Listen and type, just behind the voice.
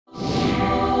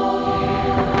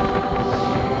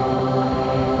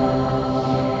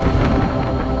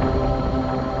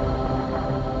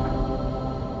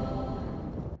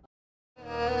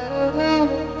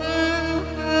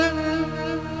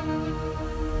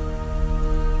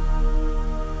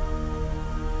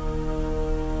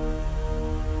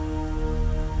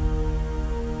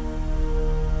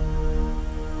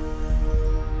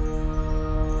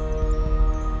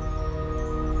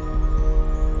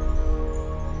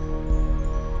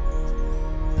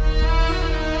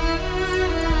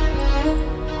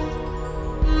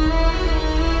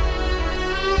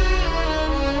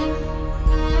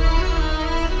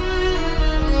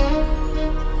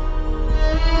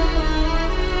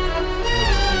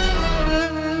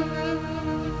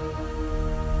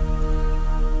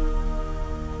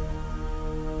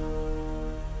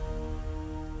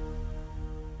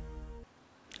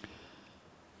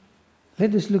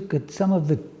Let us look at some of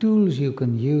the tools you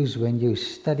can use when you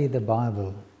study the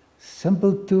Bible.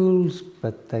 Simple tools,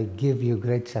 but they give you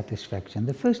great satisfaction.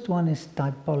 The first one is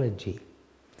typology.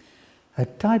 A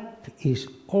type is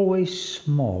always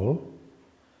small.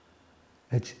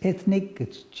 It's ethnic,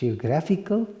 it's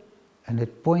geographical, and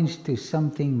it points to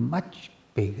something much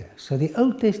bigger. So the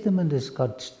Old Testament has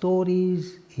got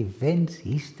stories, events,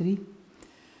 history.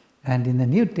 And in the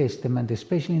New Testament,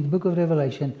 especially in the book of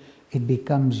Revelation, it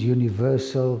becomes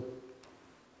universal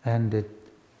and it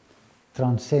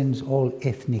transcends all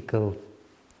ethnical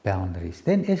boundaries.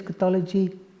 Then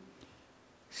eschatology,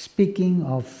 speaking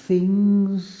of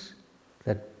things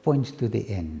that points to the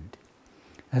end.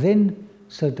 And then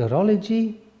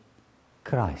soteriology,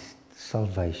 Christ,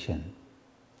 salvation.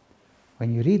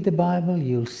 When you read the Bible,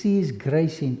 you'll see His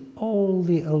grace in all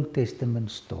the Old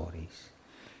Testament stories.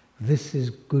 This is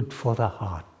good for the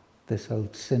heart, this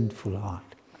old sinful heart.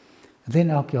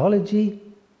 Then archaeology,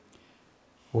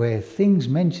 where things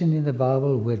mentioned in the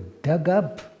Bible were dug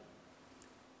up,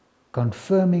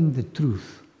 confirming the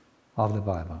truth of the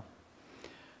Bible.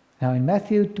 Now in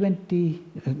Matthew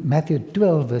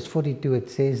 12, verse 42,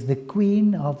 it says, "The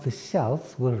queen of the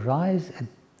south will rise at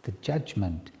the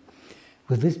judgment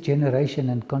with this generation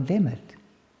and condemn it."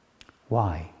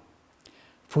 Why?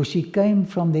 "For she came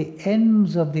from the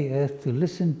ends of the earth to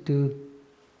listen to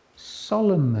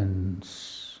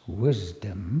Solomon's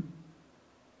wisdom."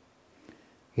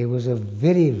 He was a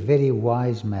very, very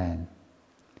wise man,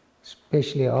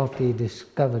 especially after he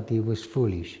discovered he was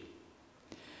foolish.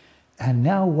 And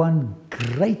now one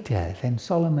greater than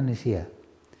Solomon is here.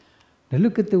 Now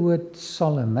look at the word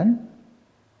Solomon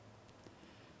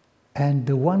and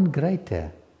the one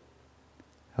greater.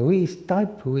 Who is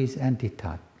type, who is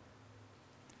antitype?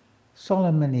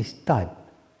 Solomon is type,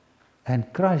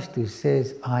 and Christ, who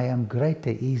says, "I am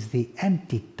greater," is the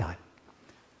antitype.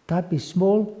 Type is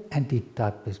small,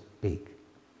 antitype is big.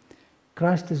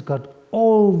 Christ has got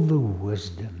all the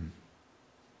wisdom,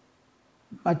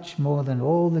 much more than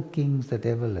all the kings that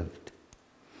ever lived.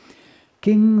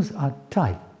 Kings are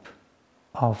type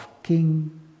of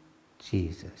King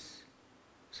Jesus.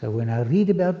 So when I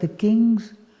read about the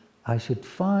kings, I should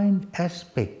find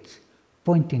aspects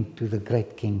pointing to the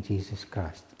great King Jesus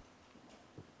Christ.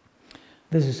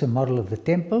 This is a model of the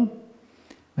temple.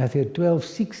 Matthew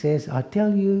 12:6 says, "I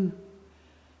tell you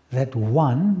that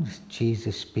one,"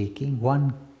 Jesus speaking,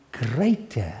 "one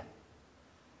greater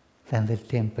than the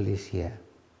temple is here."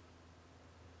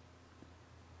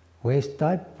 Where's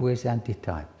type? Where's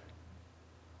antitype?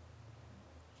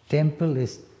 Temple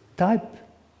is type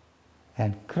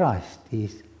and Christ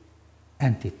is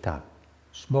antitype.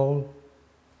 Small,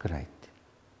 great.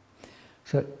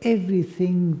 So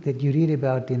everything that you read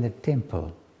about in the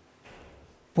temple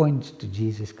points to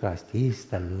Jesus Christ. He's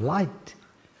the light,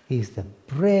 He's the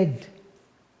bread,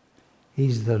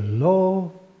 He's the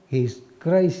law, He's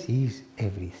grace, He's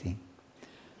everything.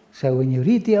 So when you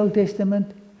read the Old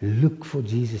Testament, look for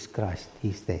Jesus Christ.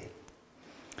 He's there.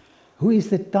 Who is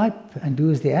the type and who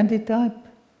is the antitype?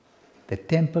 The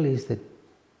temple is the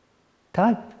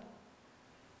type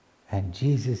and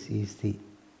Jesus is the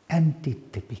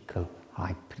antitypical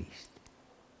high priest.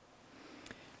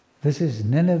 This is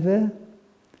Nineveh,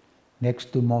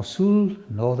 next to Mosul,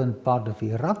 northern part of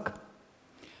Iraq.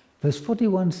 Verse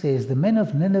 41 says, "The men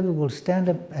of Nineveh will stand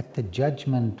up at the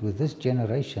judgment with this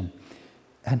generation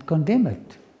and condemn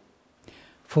it.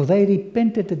 For they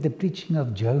repented at the preaching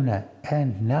of Jonah,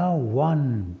 and now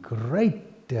one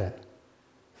greater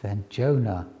than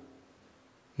Jonah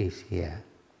is here."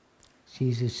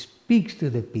 Jesus speaks to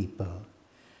the people.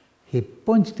 He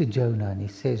points to Jonah and he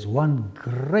says, "One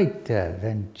greater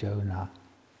than Jonah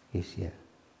is here."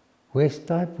 Where's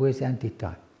type? Where's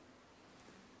antitype?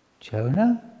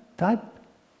 Jonah, type.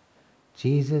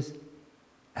 Jesus,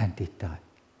 antitype.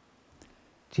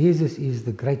 Jesus is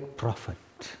the great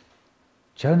prophet.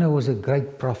 Jonah was a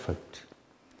great prophet.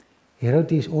 He wrote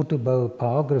his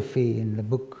autobiography in the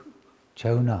book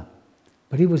Jonah.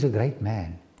 But he was a great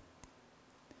man.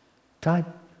 Type,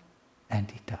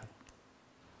 antitype.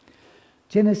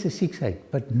 Genesis 6:8.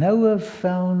 "But Noah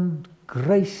found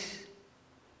grace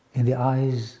in the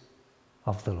eyes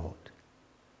of the Lord."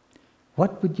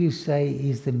 What would you say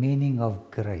is the meaning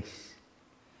of grace?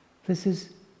 This is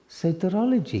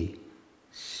soteriology,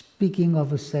 speaking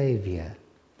of a Savior.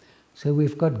 So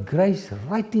we've got grace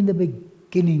right in the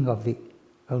beginning of the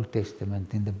Old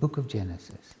Testament, in the book of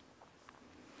Genesis.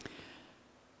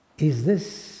 Is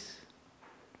this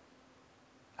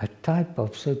a type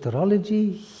of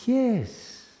soteriology?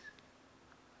 Yes.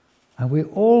 And we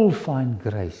all find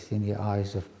grace in the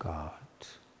eyes of God,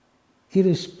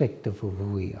 irrespective of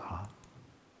who we are.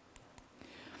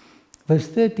 Verse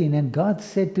 13, and God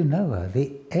said to Noah,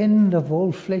 the end of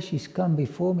all flesh is come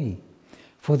before me,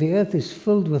 for the earth is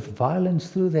filled with violence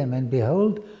through them, and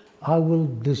behold, I will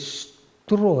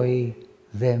destroy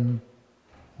them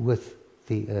with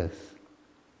the earth.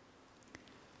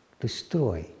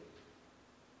 Destroy.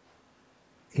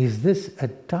 Is this a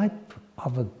type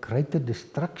of a greater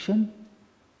destruction?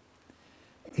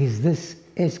 Is this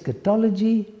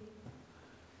eschatology?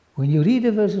 When you read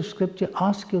a verse of Scripture,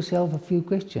 ask yourself a few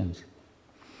questions.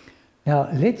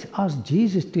 Now, let's ask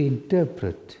Jesus to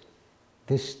interpret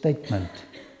this statement.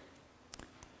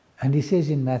 And he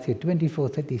says in Matthew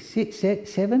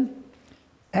 24:37,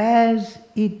 as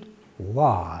it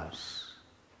was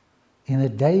in the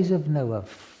days of Noah,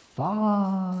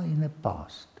 far in the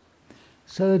past,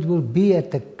 so it will be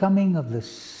at the coming of the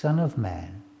Son of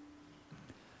Man.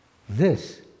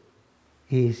 This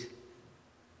is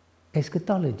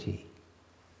eschatology.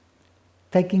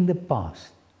 Taking the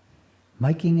past,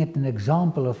 making it an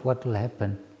example of what will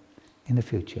happen in the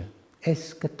future.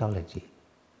 Eschatology.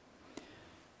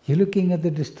 You're looking at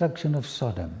the destruction of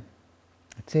Sodom.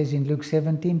 It says in Luke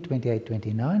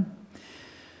 17:28-29,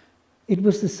 it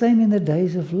was the same in the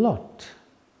days of Lot.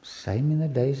 Same in the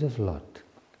days of Lot.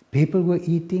 People were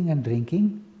eating and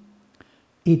drinking,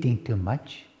 eating too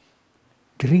much,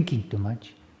 drinking too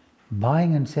much,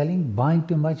 buying and selling, buying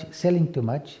too much, selling too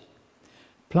much,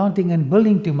 planting and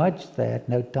building too much. They had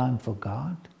no time for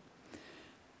God.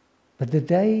 But the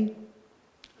day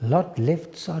Lot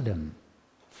left Sodom,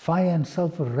 fire and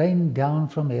sulfur rained down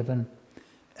from heaven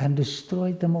and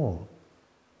destroyed them all.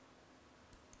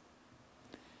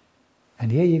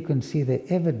 And here you can see the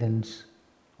evidence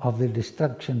of the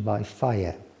destruction by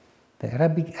fire. The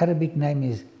Arabic name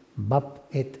is Bab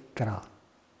et Kra.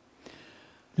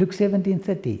 Luke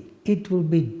 17:30. It will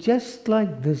be just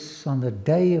like this on the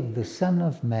day of the Son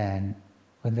of Man.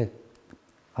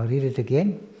 I'll read it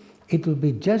again. It will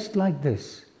be just like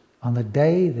this on the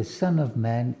day the Son of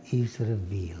Man is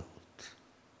revealed.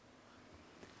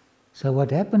 So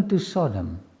what happened to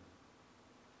Sodom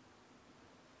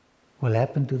will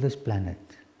happen to this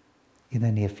planet in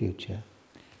the near future.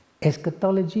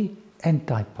 Eschatology and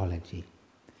typology.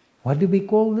 What do we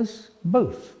call this?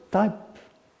 Both. Type,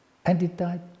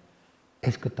 antitype,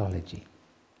 eschatology.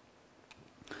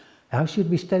 How should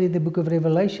we study the book of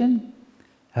Revelation?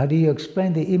 How do you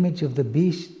explain the image of the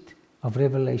beast of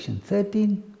Revelation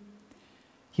 13?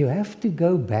 You have to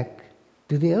go back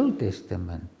to the Old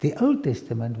Testament. The Old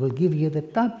Testament will give you the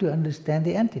type to understand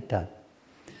the antitype.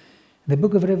 In the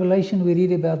book of Revelation, we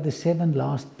read about the 7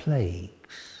 last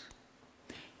plagues.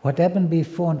 What happened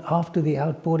before and after the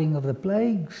outpouring of the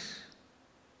plagues?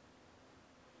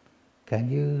 Can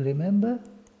you remember?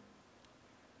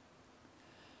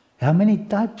 How many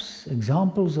types,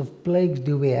 examples of plagues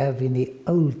do we have in the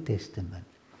Old Testament?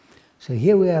 So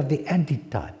here we have the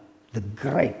antitype, the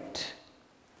great.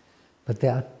 But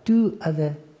there are 2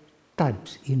 other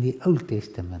types in the Old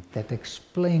Testament that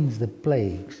explains the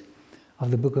plagues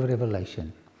of the book of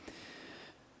Revelation.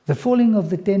 The falling of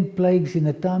the 10 plagues in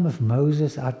the time of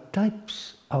Moses are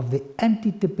types of the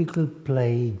antitypical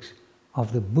plagues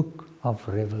of the book of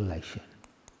Revelation.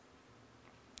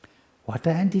 What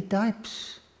are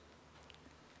antitypes?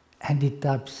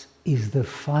 Antitypes is the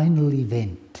final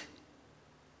event.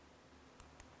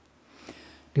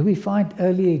 Do we find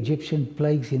early Egyptian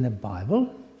plagues in the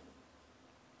Bible?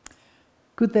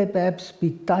 Could they perhaps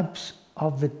be types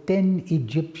of the 10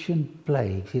 Egyptian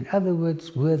plagues? In other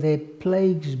words, were there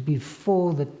plagues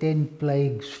before the 10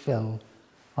 plagues fell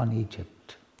on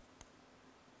Egypt?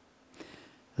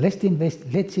 Let's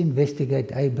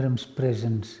investigate Abram's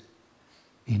presence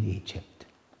in Egypt.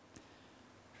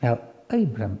 Now,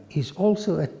 Abram is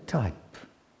also a type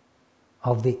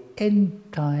of the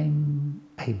end-time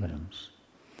Abrams.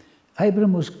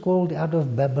 Abram was called out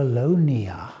of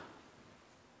Babylonia.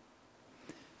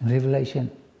 In Revelation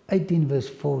 18 verse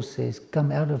 4 says,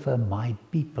 come out of her, my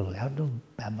people, out of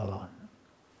Babylon.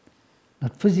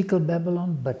 Not physical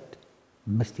Babylon, but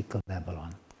mystical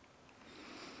Babylon.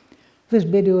 This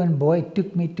Bedouin boy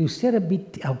took me to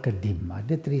Serabit al-Qadim. I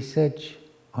did research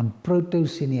on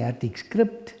Proto-Sinaitic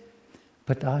script,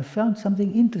 but I found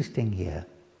something interesting here.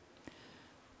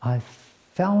 I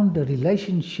found a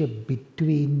relationship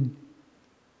between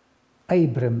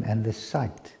Abram and the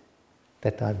site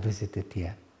that I visited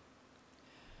here.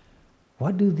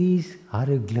 What do these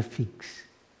hieroglyphics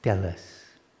tell us?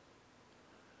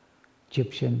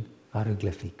 Egyptian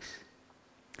hieroglyphics.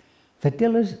 They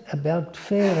tell us about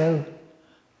Pharaoh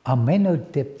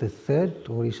Amenhotep III,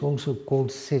 or is also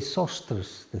called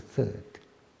Sesostris III,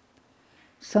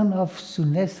 son of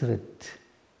Senusret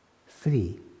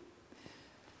III.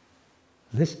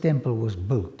 this temple was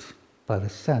built by the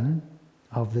son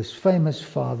of this famous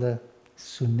father,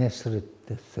 Sennacherib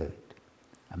III,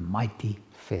 a mighty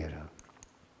pharaoh.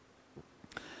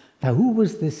 Now, who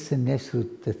was this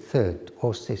Sennacherib III,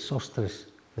 or Sesostris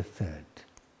III?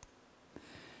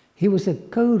 He was a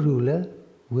co-ruler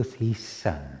with his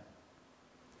son.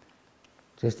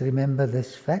 Just remember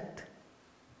this fact.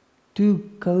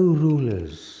 2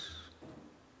 co-rulers.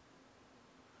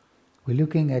 We're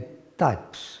looking at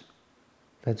types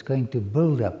that's going to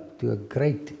build up to a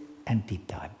great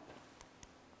antitype.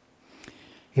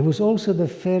 He was also the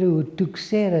Pharaoh who took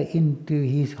Sarah into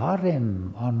his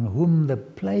harem, on whom the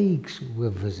plagues were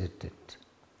visited.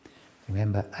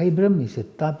 Remember, Abram is a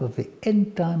type of the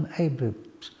end-time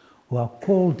Abrams who are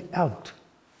called out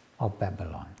of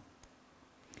Babylon.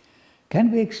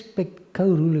 Can we expect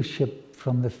co-rulership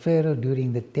from the Pharaoh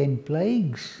during the 10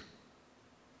 plagues?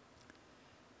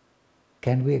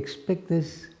 Can we expect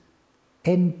this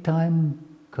end-time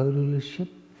co-rulership,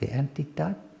 the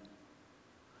antitype?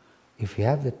 If you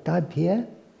have the type here,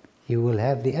 you will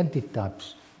have the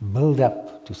antitypes build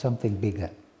up to something bigger.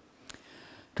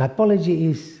 Typology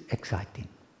is exciting.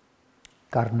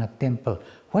 Karnak temple.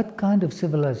 What kind of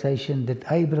civilization did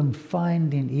Abram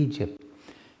find in Egypt?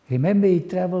 Remember, he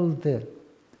traveled the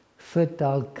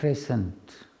Fertile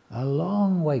Crescent, a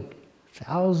long way,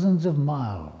 thousands of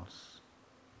miles,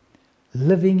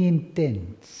 living in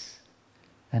tents,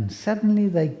 and suddenly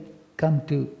they come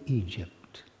to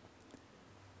Egypt,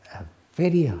 a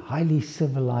very highly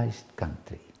civilized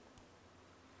country.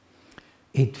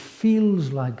 It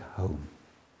feels like home.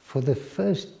 For the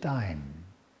first time,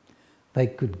 they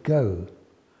could go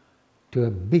to a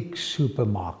big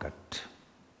supermarket.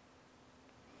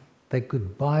 They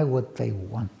could buy what they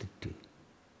wanted to.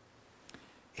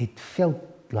 It felt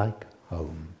like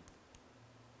home.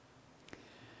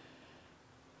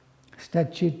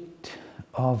 Statute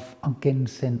of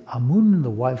Ankhesenamun, the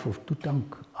wife of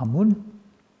Tutankhamun.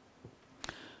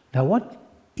 Now, what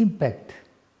impact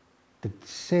did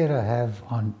Sarah have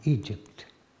on Egypt?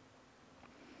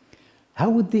 How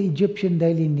would the Egyptian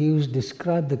Daily News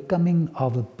describe the coming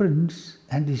of a prince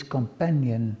and his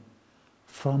companion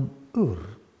from Ur?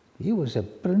 He was a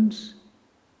prince,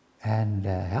 and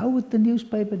how would the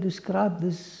newspaper describe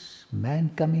this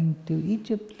man coming to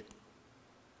Egypt?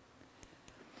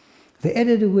 The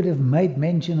editor would have made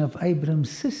mention of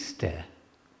Abram's sister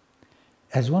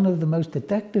as one of the most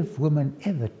attractive women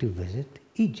ever to visit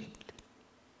Egypt.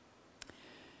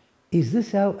 Is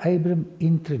this how Abram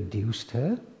introduced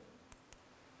her?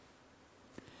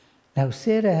 Now,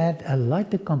 Sarah had a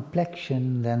lighter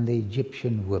complexion than the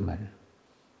Egyptian woman.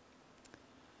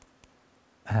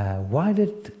 Why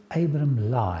did Abram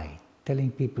lie,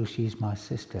 telling people she's my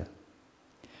sister?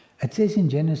 It says in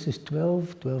Genesis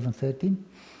 12 and 13,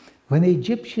 when the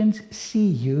Egyptians see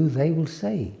you, they will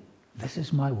say, "This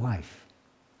is my wife."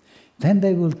 Then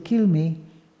they will kill me,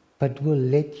 but will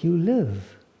let you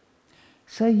live.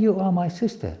 Say you are my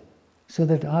sister, so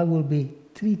that I will be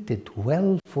treated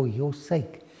well for your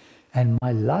sake, and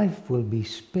my life will be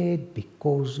spared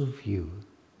because of you.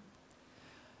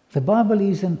 The Bible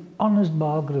is an honest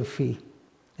biography.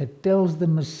 It tells the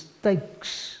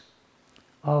mistakes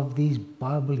of these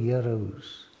Bible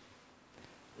heroes.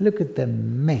 Look at the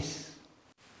mess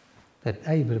that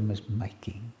Abram is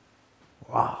making.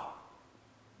 Wow.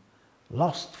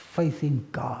 Lost faith in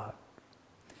God.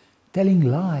 Telling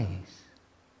lies.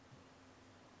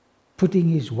 Putting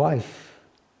his wife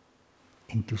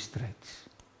into straits.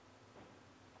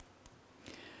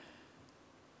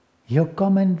 Your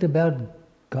comment about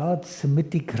God's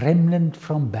Semitic remnant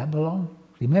from Babylon.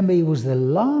 Remember, he was the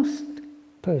last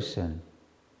person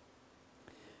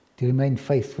to remain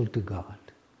faithful to God.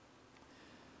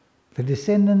 The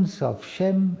descendants of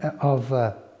Ham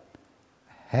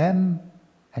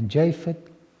and Japheth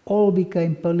all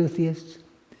became polytheists,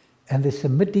 and the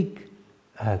Semitic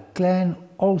clan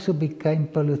also became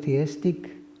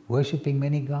polytheistic, worshipping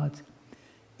many gods.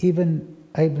 Even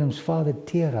Abram's father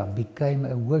Terah became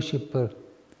a worshipper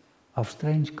of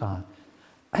strange gods.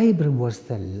 Abram was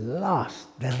the last,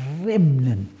 the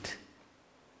remnant.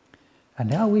 And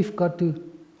now we've got to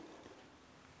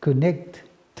connect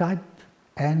type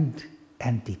and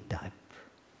antitype.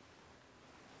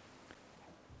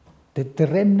 Did the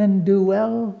remnant do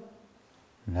well?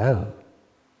 No,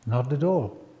 not at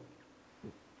all.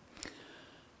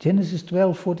 Genesis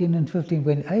 12, 14 and 15,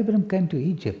 when Abram came to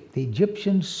Egypt, the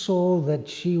Egyptians saw that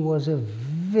she was a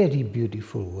very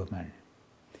beautiful woman.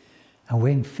 And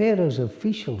when Pharaoh's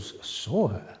officials saw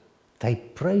her, they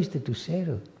praised her to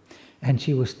Pharaoh, and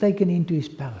she was taken into his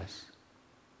palace.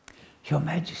 Your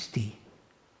Majesty,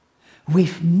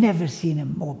 We've never seen a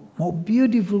more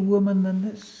beautiful woman than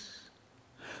this.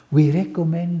 We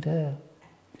recommend her.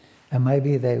 And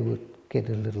maybe they would get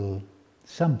a little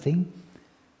something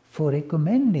for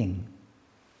recommending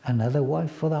another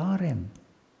wife for the harem.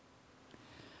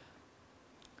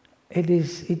 It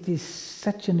is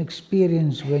such an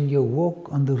experience when you walk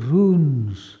on the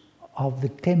ruins of the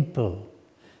temple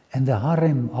and the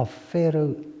harem of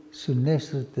Pharaoh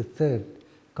Sennacherib III,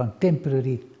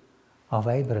 contemporary of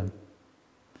Abram.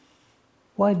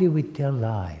 Why do we tell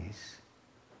lies?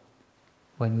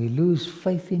 When we lose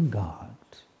faith in God,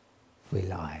 we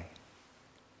lie.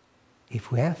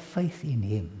 If we have faith in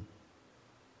Him,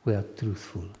 we are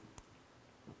truthful.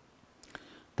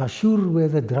 Dashur, where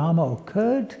the drama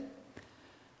occurred,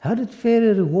 how did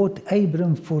Pharaoh reward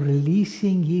Abram for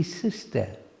releasing his sister?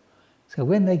 So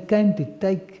when they came to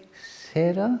take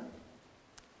Sarah,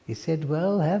 he said,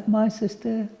 well, have my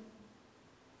sister.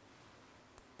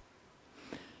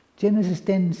 Genesis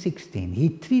 10:16. He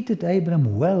treated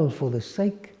Abram well for her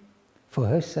sake.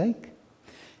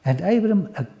 And Abram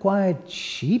acquired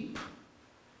sheep,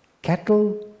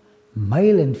 cattle,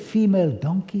 male and female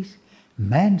donkeys,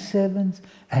 manservants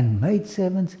and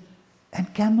maidservants,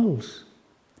 and camels.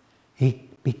 He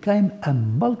became a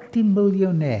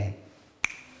multimillionaire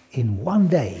in one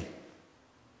day.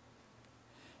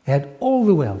 He had all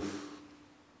the wealth.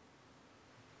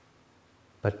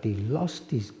 But he lost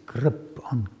his grip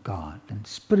on God, and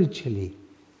spiritually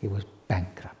he was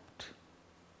bankrupt.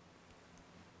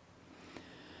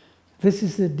 This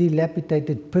is the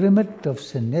dilapidated pyramid of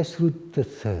Sennacherib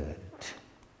III.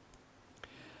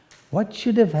 What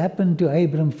should have happened to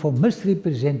Abram for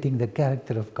misrepresenting the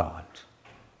character of God?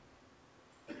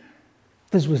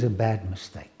 This was a bad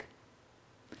mistake.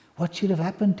 What should have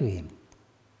happened to him?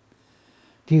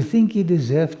 Do you think he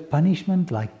deserved punishment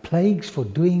like plagues for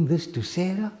doing this to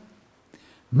Sarah?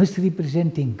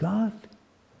 Misrepresenting God?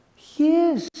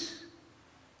 Yes.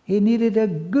 He needed a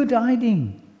good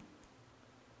hiding.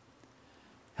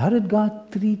 How did God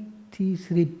treat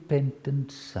his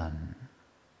repentant son?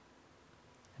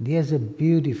 And here's a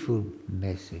beautiful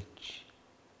message.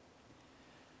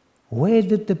 Where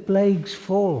did the plagues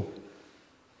fall?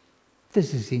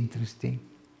 This is interesting.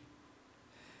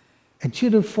 It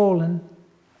should have fallen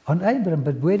on Abram,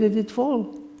 but where did it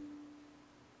fall?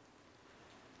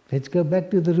 Let's go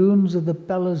back to the ruins of the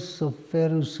palace of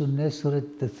Pharaoh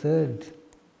Sennacherib III.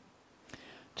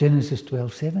 Genesis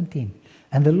 12:17.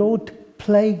 And the Lord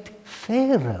plagued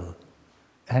Pharaoh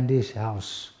and his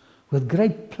house with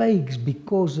great plagues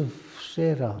because of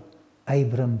Sarah,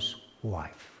 Abram's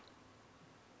wife.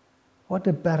 What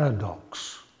a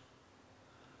paradox.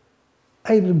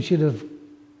 Abram should have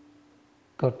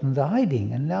gotten the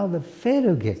hiding, and now the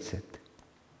Pharaoh gets it.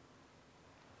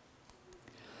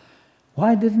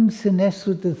 Why didn't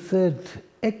Sennacherib III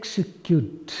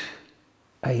execute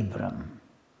Abram?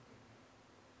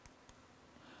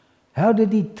 How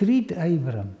did he treat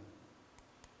Abram?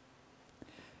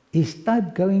 Is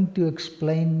type going to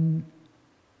explain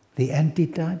the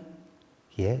antitype?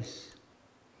 Yes.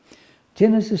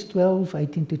 Genesis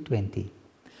 12:18-20.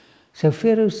 So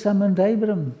Pharaoh summoned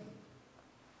Abram.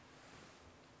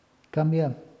 Come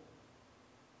here.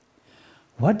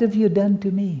 What have you done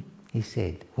to me? He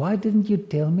said. Why didn't you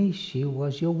tell me she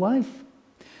was your wife?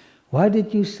 Why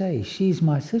did you say, she's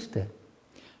my sister,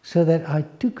 so that I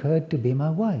took her to be my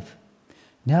wife?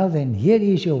 Now then, here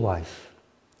is your wife.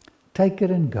 Take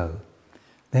her and go.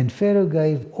 Then Pharaoh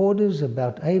gave orders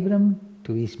about Abram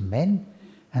to his men,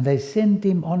 and they sent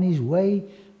him on his way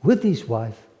with his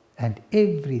wife and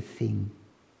everything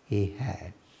he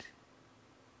had.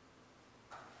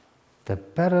 The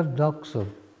paradox of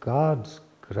God's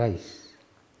grace.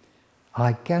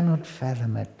 I cannot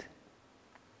fathom it.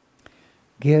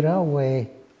 Gerar, where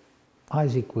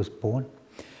Isaac was born,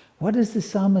 what does the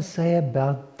psalmist say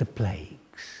about the plagues?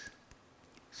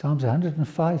 Psalms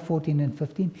 105:14 and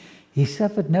 15. He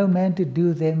suffered no man to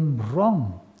do them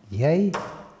wrong. Yea,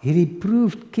 he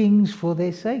reproved kings for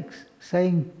their sakes,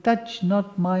 saying, touch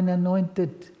not mine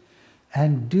anointed,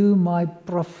 and do my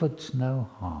prophets no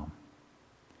harm.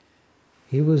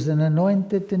 He was an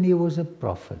anointed and he was a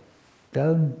prophet.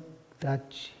 Don't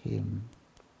touch him.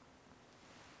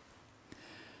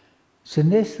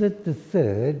 Sennacherib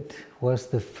III was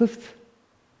the fifth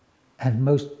and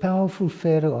most powerful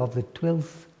pharaoh of the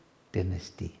 12th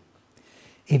dynasty.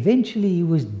 Eventually he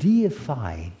was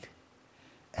deified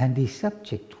and his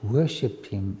subjects worshipped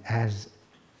him as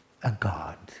a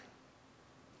god.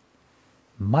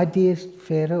 Mightiest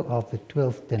pharaoh of the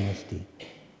 12th dynasty.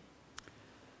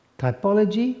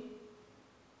 Typology.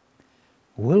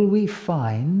 Will we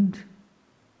find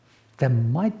the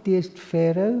mightiest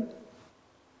pharaoh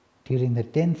during the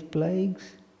 10th plagues?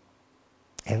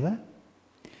 Ever?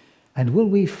 And will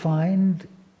we find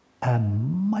a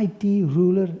mighty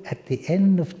ruler at the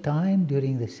end of time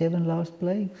during the 7 last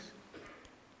plagues?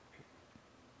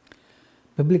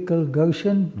 Biblical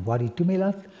Goshen, Wadi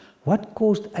Tumilath, what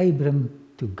caused Abram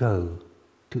to go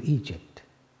to Egypt?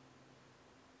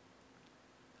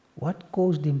 What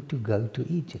caused him to go to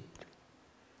Egypt?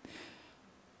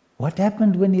 What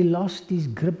happened when he lost his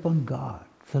grip on God?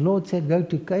 The Lord said, go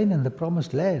to Canaan, the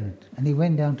promised land, and he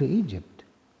went down to Egypt.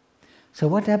 So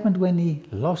what happened when he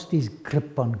lost his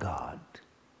grip on God?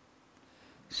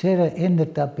 Sarah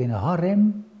ended up in a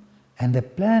harem, and the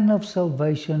plan of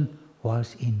salvation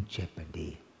was in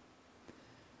jeopardy.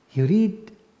 You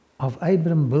read of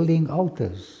Abram building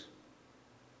altars,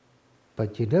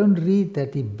 but you don't read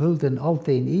that he built an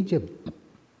altar in Egypt.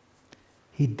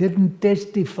 He didn't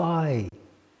testify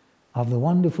of the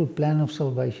wonderful plan of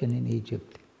salvation in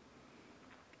Egypt.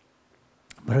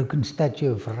 Broken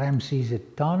statue of Ramses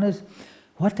at Tanis.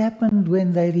 What happened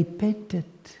when they repented?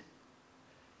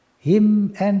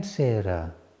 Him and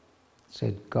Sarah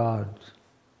said, God,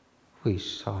 we're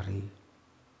sorry.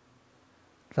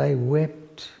 They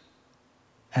wept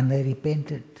and they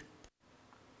repented.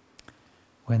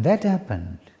 When that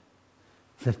happened,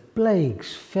 the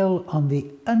plagues fell on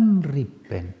the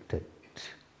unrepentant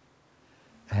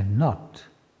and not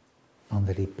on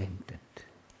the repentant.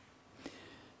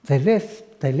 They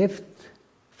left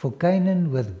for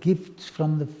Canaan with gifts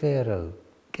from the Pharaoh,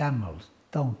 camels,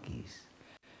 donkeys,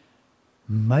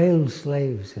 male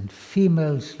slaves and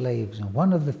female slaves. And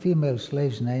one of the female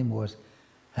slaves' name was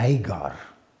Hagar.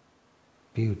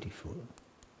 Beautiful.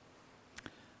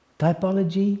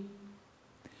 Typology.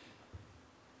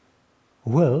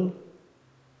 Will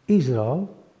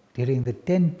Israel, during the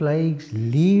 10 plagues,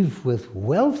 leave with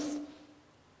wealth?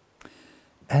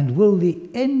 And will the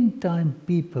end time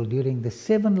people during the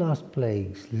 7 last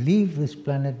plagues leave this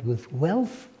planet with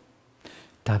wealth?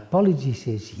 Typology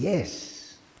says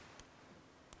yes.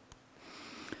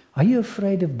 Are you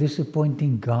afraid of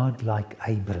disappointing God like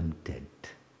Abram did?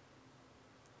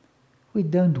 We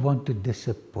don't want to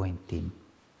disappoint him.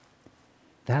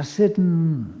 There are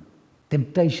certain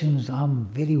temptations I'm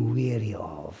very wary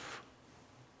of.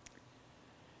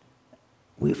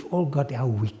 We've all got our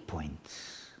weak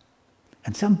points.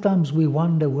 And sometimes we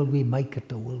wonder, will we make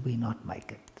it or will we not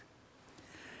make it?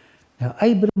 Now,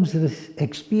 Abram's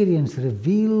experience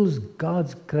reveals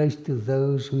God's grace to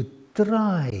those who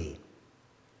try,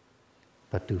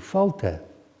 but who falter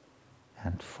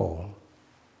and fall.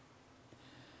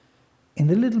 In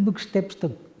the little book Steps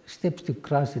to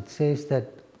Christ, it says that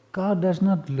God does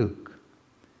not look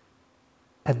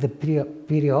at the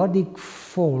periodic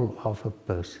fall of a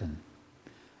person,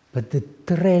 but the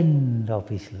trend of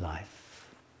his life,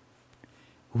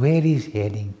 where he's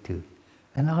heading to.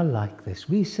 And I like this.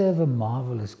 We serve a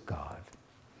marvelous God.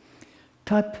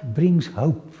 Type brings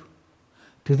hope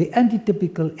to the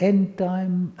antitypical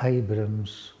end-time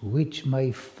Abrams, which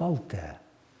may falter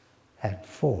and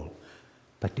fall,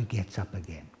 but who gets up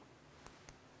again.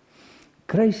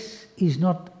 Grace is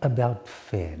not about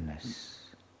fairness.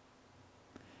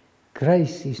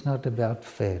 Grace is not about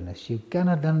fairness. You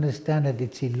cannot understand it.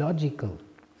 It's illogical.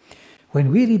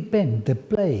 When we repent, the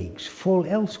plagues fall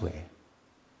elsewhere.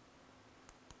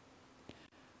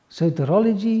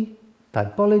 Soterology,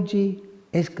 typology,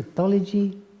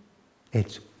 eschatology,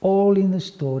 it's all in the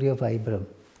story of Abram.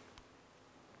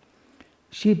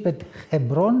 Sheep at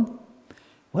Hebron.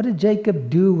 What did Jacob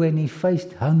do when he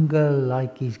faced hunger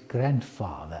like his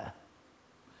grandfather?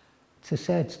 It's a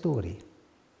sad story.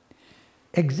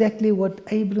 Exactly what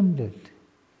Abram did.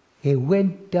 He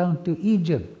went down to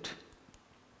Egypt.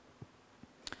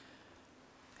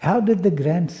 How did the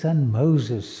grandson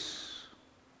Moses,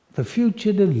 the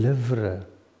future deliverer,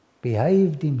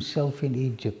 behaved himself in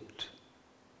Egypt?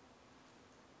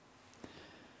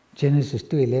 Genesis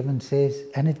 2:11 says,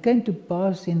 "And it came to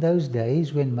pass in those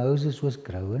days when Moses was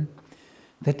grown,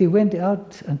 that he went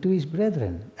out unto his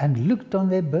brethren, and looked on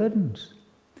their burdens,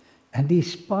 and he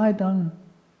spied an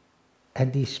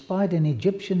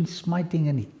Egyptian smiting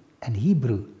an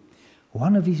Hebrew,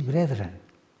 one of his brethren.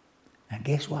 And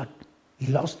guess what? He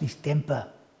lost his temper."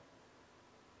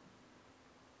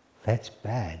 That's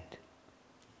bad.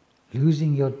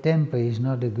 Losing your temper is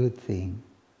not a good thing.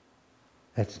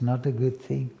 That's not a good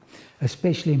thing.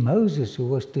 Especially Moses, who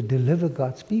was to deliver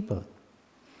God's people.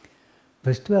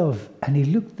 Verse 12, "And he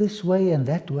looked this way and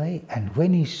that way, and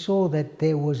when he saw that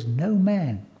there was no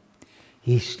man,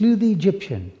 he slew the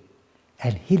Egyptian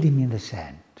and hid him in the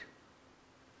sand."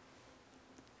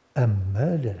 A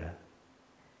murderer.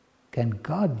 Can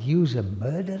God use a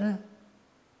murderer?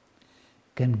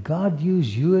 Can God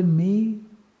use you and me?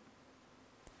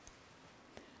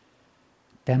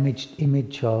 Damaged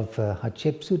image of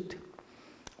Hatshepsut.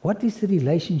 What is the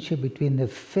relationship between the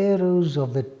pharaohs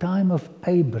of the time of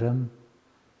Abram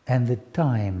and the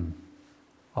time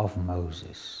of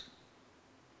Moses?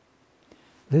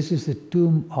 This is the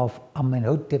tomb of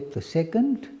Amenhotep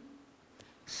II,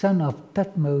 son of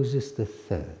Thutmose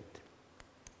III.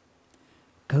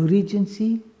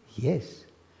 Co-regency? Yes.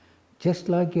 Just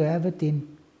like you have it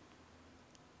in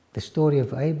the story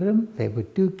of Abram, there were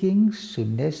two kings,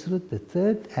 Sunesrut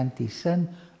III and his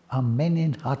son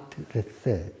Amenemhat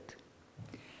III.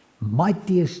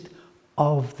 Mightiest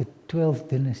of the 12th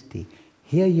dynasty.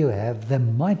 Here you have the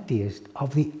mightiest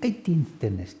of the 18th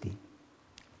dynasty.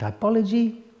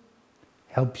 Typology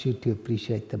helps you to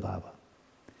appreciate the Bible.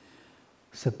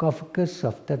 Sarcophagus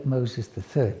of Thutmose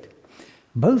III.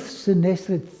 Both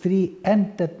Sunesrut III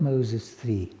and Thutmose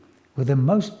III were the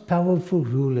most powerful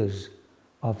rulers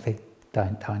of their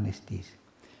dynasties.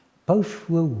 Both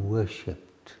were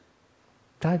worshipped.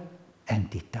 Type,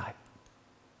 antitype.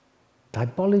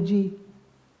 Typology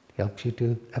helps you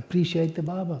to appreciate the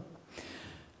Bible.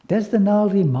 Does the Nile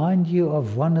remind you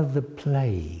of one of the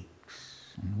plagues?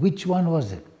 Which one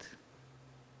was it?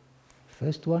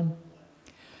 First one.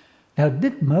 Now,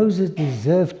 did Moses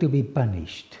deserve to be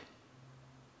punished?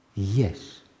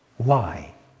 Yes.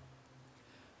 Why?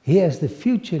 He, as the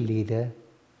future leader,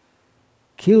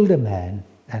 killed a man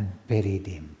and buried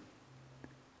him.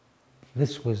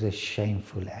 This was a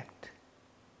shameful act.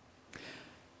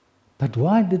 But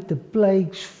why did the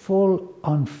plagues fall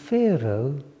on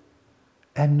Pharaoh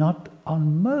and not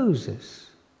on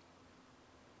Moses?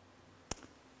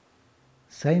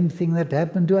 Same thing that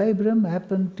happened to Abram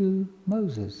happened to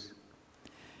Moses.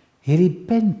 He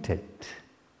repented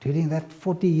during that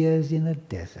 40 years in the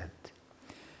desert.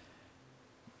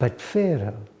 But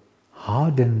Pharaoh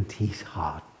hardened his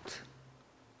heart.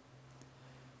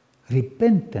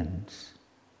 Repentance,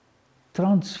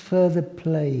 transfer the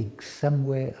plague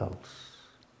somewhere else.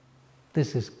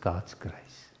 This is God's grace.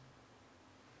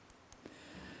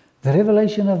 The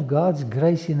revelation of God's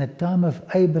grace in the time of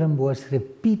Abram was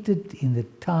repeated in the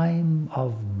time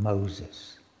of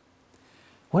Moses.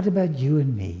 What about you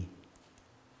and me?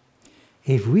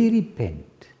 If we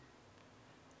repent,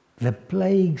 the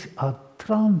plagues are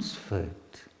transferred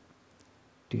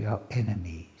to our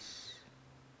enemies.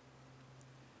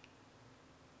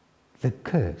 The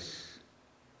curse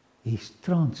is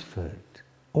transferred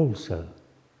also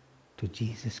to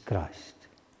Jesus Christ.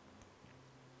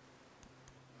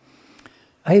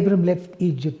 Abram left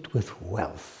Egypt with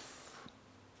wealth.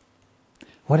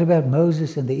 What about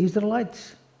Moses and the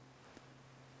Israelites?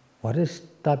 What does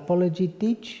typology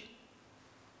teach?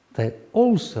 They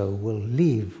also will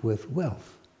leave with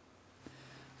wealth.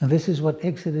 And this is what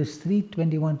Exodus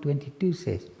 3:21-22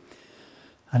 says.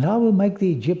 And I will make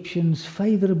the Egyptians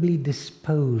favorably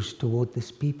disposed toward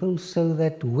this people, so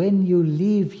that when you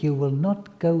leave, you will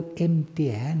not go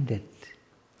empty-handed.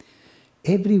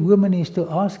 Every woman is to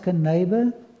ask her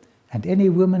neighbor and any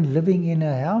woman living in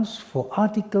her house for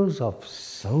articles of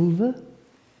silver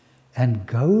and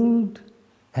gold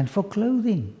and for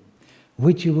clothing,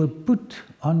 which you will put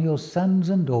on your sons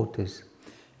and daughters,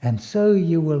 and so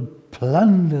you will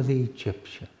plunder the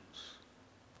Egyptians.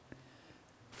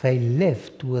 They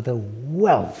left with the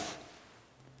wealth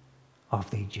of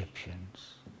the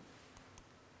Egyptians.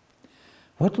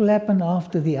 What will happen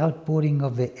after the outpouring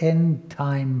of the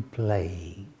end-time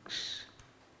plagues?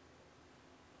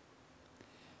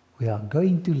 We are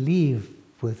going to leave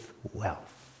with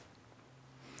wealth.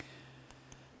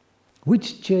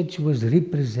 Which church was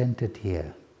represented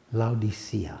here?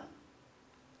 Laodicea.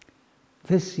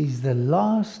 This is the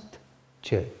last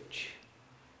church.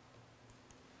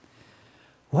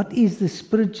 What is the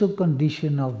spiritual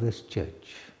condition of this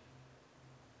church?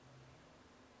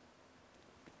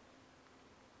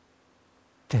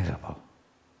 Terrible.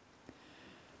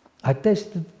 I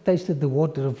tasted the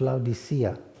water of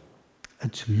Laodicea.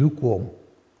 It's lukewarm.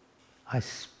 I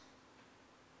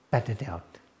spat it out.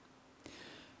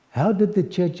 How did the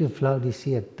church of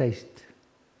Laodicea taste?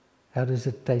 How does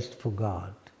it taste for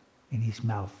God in his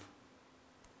mouth?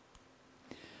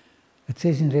 It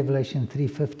says in Revelation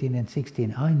 3:15 and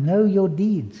 16, I know your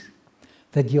deeds,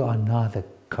 that you are neither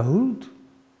cold.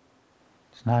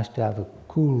 It's nice to have a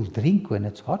cool drink when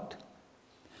it's hot.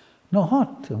 Nor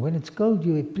hot, and when it's cold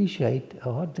you appreciate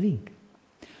a hot drink.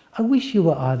 I wish you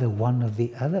were either one or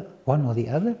the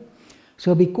other.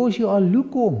 So because you are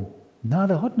lukewarm,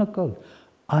 neither hot nor cold,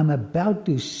 I'm about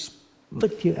to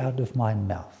spit you out of my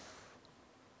mouth.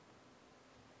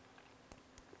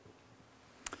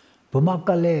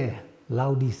 Bomakale,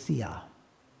 Laodicea.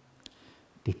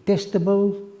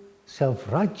 detestable,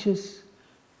 self-righteous,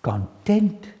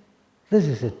 content. This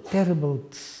is a terrible,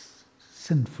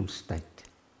 sinful state.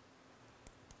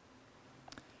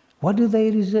 What do they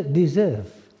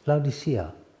deserve,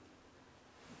 Laodicea?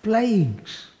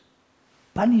 Plagues,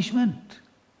 punishment.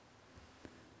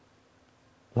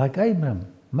 Like Abram,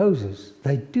 Moses,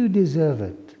 they too deserve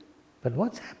it. But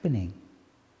what's happening?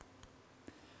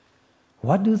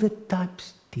 What do the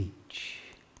types teach?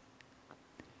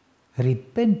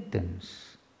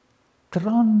 Repentance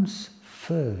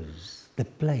transfers the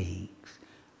plagues,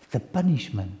 the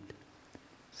punishment,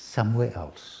 somewhere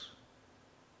else.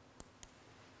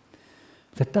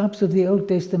 The types of the Old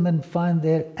Testament find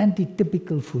their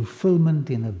antitypical fulfillment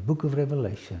in the book of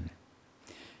Revelation.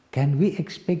 Can we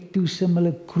expect two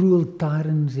similar cruel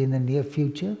tyrants in the near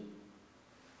future?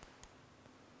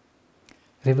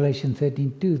 Revelation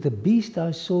 13:2, the beast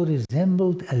I saw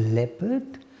resembled a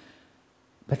leopard,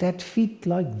 but had feet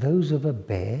like those of a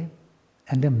bear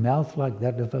and a mouth like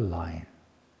that of a lion.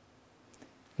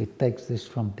 It takes this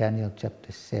from Daniel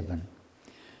chapter 7.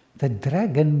 The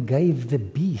dragon gave the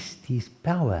beast his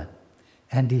power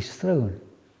and his throne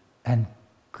and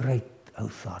great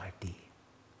authority.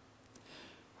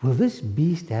 Will this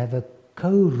beast have a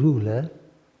co-ruler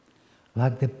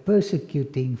like the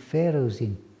persecuting pharaohs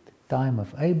in the time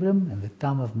of Abram and the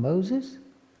time of Moses?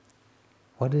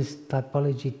 What does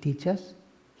typology teach us?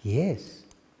 Yes.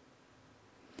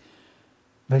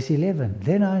 Verse 11,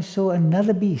 then I saw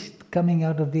another beast coming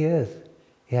out of the earth.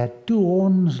 He had two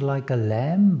horns like a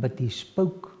lamb, but he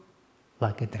spoke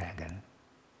like a dragon.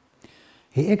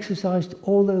 He exercised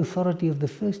all the authority of the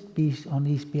first beast on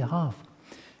his behalf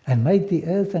and made the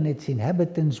earth and its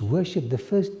inhabitants worship the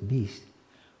first beast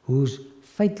whose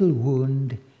fatal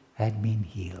wound had been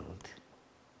healed.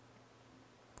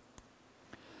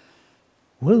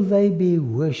 Will they be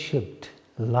worshipped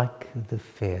like the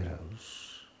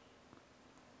pharaohs?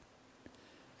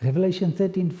 Revelation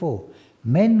 13:4.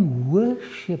 Men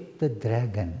worshipped the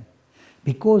dragon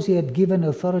because he had given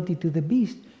authority to the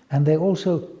beast, and they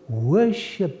also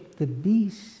worshipped the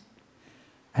beast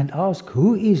and asked,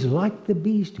 who is like the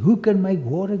beast? Who can make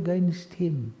war against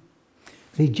him?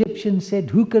 The Egyptians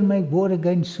said, who can make war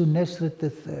against Sunesret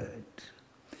III?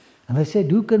 And they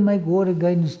said, who can make war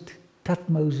against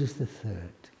Thutmoses III?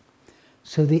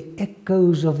 So the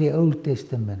echoes of the Old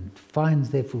Testament finds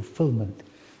their fulfillment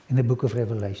in the book of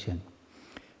Revelation.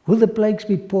 Will the plagues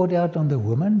be poured out on the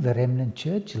woman, the remnant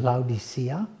church,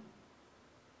 Laodicea?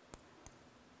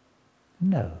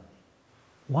 No.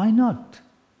 Why not?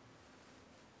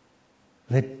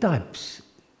 The types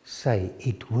say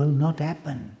it will not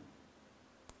happen.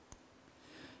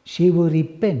 She will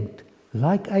repent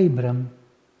like Abram.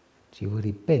 She will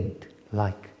repent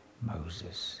like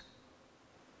Moses.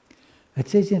 It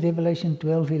says in Revelation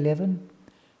 12:11,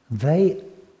 they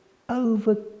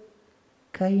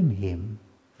overcame him.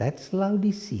 That's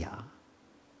Laodicea.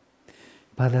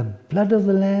 By the blood of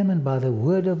the Lamb and by the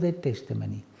word of their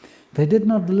testimony. They did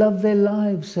not love their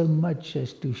lives so much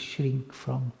as to shrink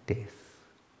from death.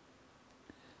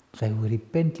 They will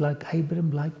repent like Abram,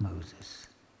 like Moses.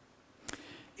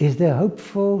 Is there hope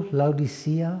for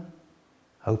Laodicea?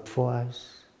 Hope for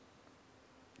us?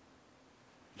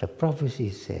 The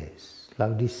prophecy says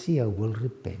Laodicea will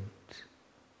repent.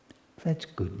 That's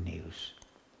good news.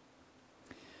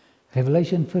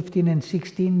 Revelation 15 and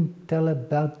 16 tell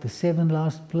about the 7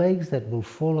 last plagues that will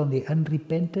fall on the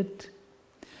unrepentant.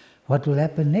 What will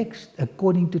happen next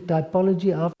according to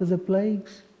typology after the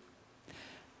plagues?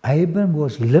 Abram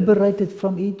was liberated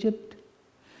from Egypt.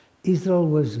 Israel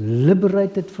was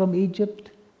liberated from Egypt.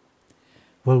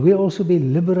 Will we also be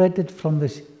liberated from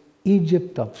this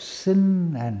Egypt of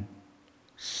sin and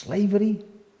slavery?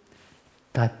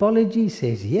 Typology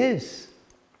says yes.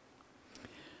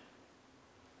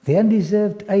 The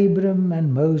undeserved Abram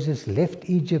and Moses left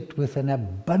Egypt with an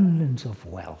abundance of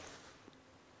wealth.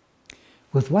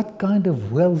 With what kind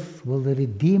of wealth will the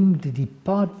redeemed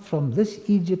depart from this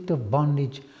Egypt of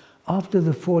bondage after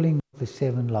the falling of the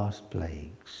 7 last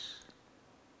plagues?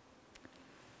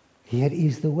 Here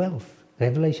is the wealth.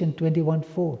 Revelation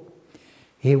 21:4.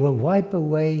 He will wipe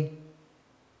away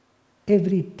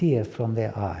every tear from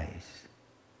their eyes.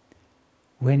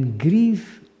 When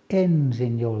grief ends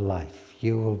in your life,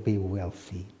 you will be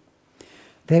wealthy.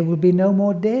 There will be no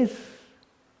more death,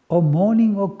 or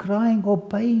mourning, or crying, or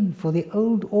pain, for the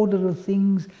old order of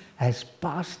things has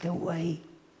passed away.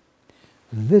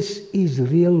 This is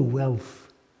real wealth,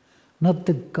 not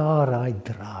the car I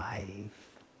drive,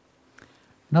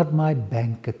 not my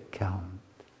bank account.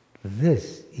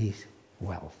 This is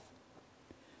wealth.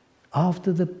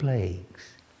 After the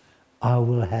plagues, I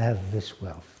will have this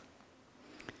wealth.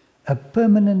 a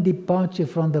permanent departure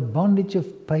from the bondage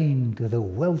of pain to the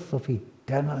wealth of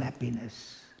eternal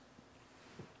happiness.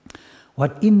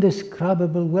 What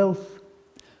indescribable wealth!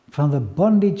 From the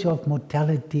bondage of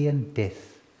mortality and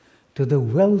death to the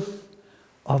wealth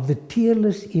of the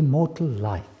tearless immortal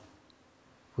life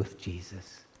with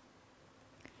Jesus.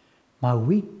 My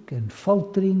weak and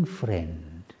faltering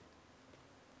friend,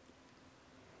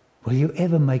 will you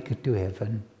ever make it to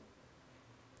heaven?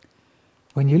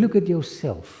 When you look at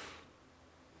yourself,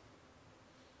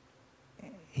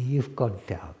 you've got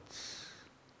doubts.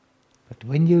 But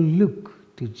when you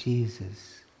look to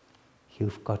Jesus,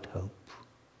 you've got hope.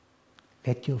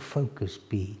 Let your focus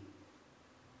be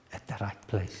at the right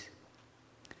place.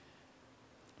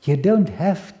 You don't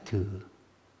have to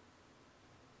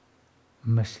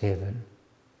miss heaven.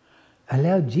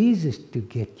 Allow Jesus to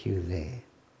get you there.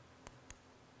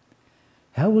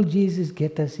 How will Jesus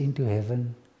get us into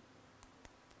heaven?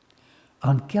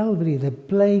 On Calvary, the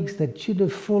plagues that should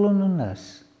have fallen on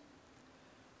us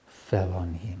fell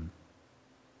on him.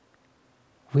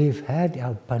 We've had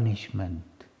our punishment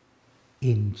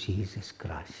in Jesus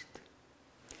Christ.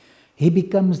 He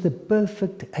becomes the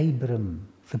perfect Abram,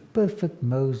 the perfect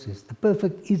Moses, the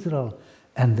perfect Israel,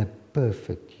 and the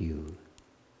perfect you.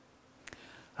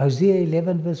 Hosea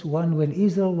 11 verse 1, when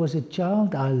Israel was a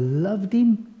child, I loved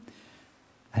him,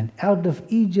 and out of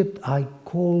Egypt I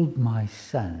called my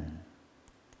son.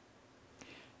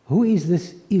 Who is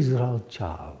this Israel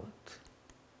child?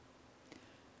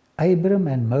 Abram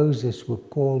and Moses were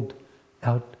called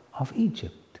out of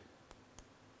Egypt.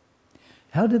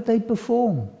 How did they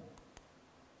perform?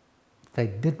 They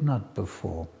did not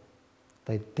perform.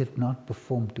 They did not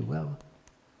perform too well.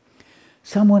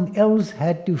 Someone else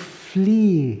had to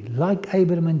flee, like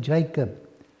Abram and Jacob,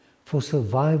 for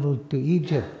survival to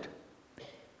Egypt.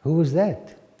 Who was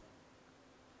that?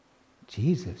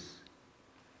 Jesus.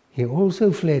 He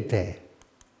also fled there.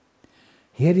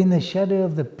 Here in the shadow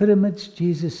of the pyramids,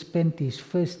 Jesus spent his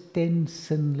first 10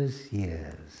 sinless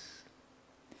years.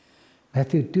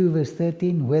 Matthew 2 verse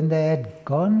 13, when they had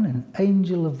gone, an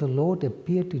angel of the Lord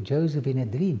appeared to Joseph in a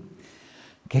dream.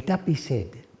 Get up, he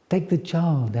said, take the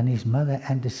child and his mother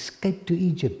and escape to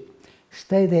Egypt.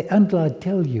 Stay there until I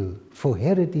tell you, for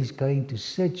Herod is going to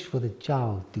search for the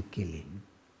child to kill him.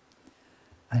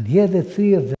 And here the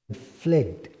three of them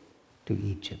fled to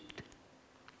Egypt.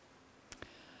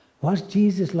 Was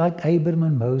Jesus, like Abram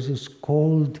and Moses,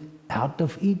 called out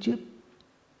of Egypt?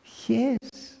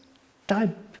 Yes.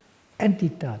 Type,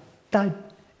 antitype, type,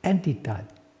 antitype.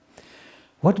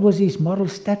 What was his moral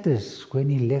status when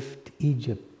he left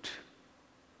Egypt?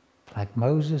 Like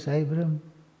Moses, Abram?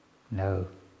 No,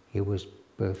 he was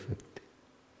perfect.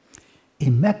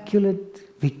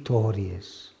 Immaculate,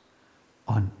 victorious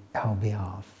on our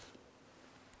behalf.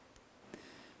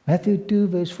 Matthew 2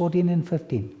 verse 14 and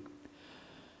 15.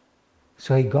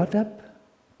 So he got up,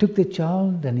 took the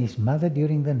child and his mother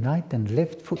during the night and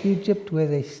left for Egypt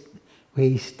where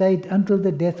he stayed until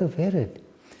the death of Herod.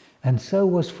 And so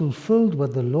was fulfilled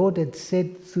what the Lord had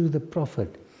said through the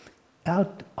prophet.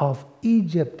 Out of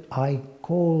Egypt I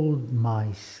called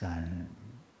my son.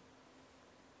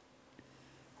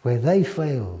 Where they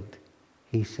failed,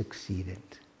 he succeeded.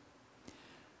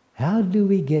 How do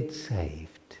we get saved?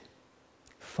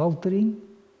 Faltering,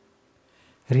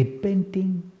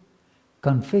 repenting,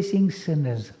 confessing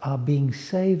sinners are being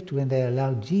saved when they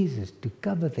allow Jesus to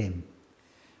cover them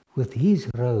with his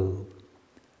robe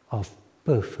of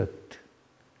perfect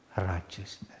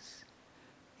righteousness.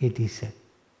 It is a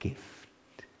gift.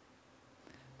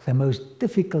 The most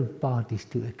difficult part is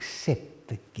to accept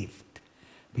the gift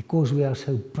because we are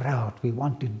so proud. We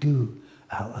want to do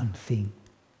our own thing.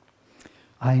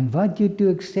 I invite you to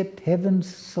accept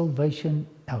heaven's salvation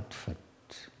outfit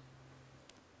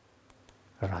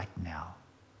right now.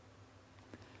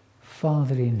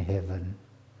 Father in heaven,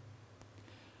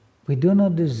 we do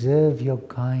not deserve your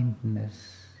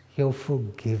kindness, your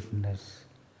forgiveness,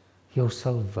 your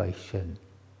salvation,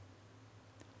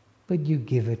 but you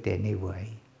give it anyway.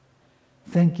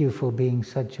 Thank you for being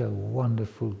such a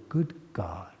wonderful, good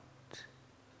God.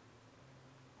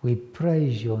 We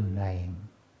praise your name.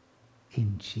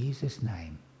 In Jesus'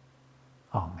 name,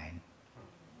 amen.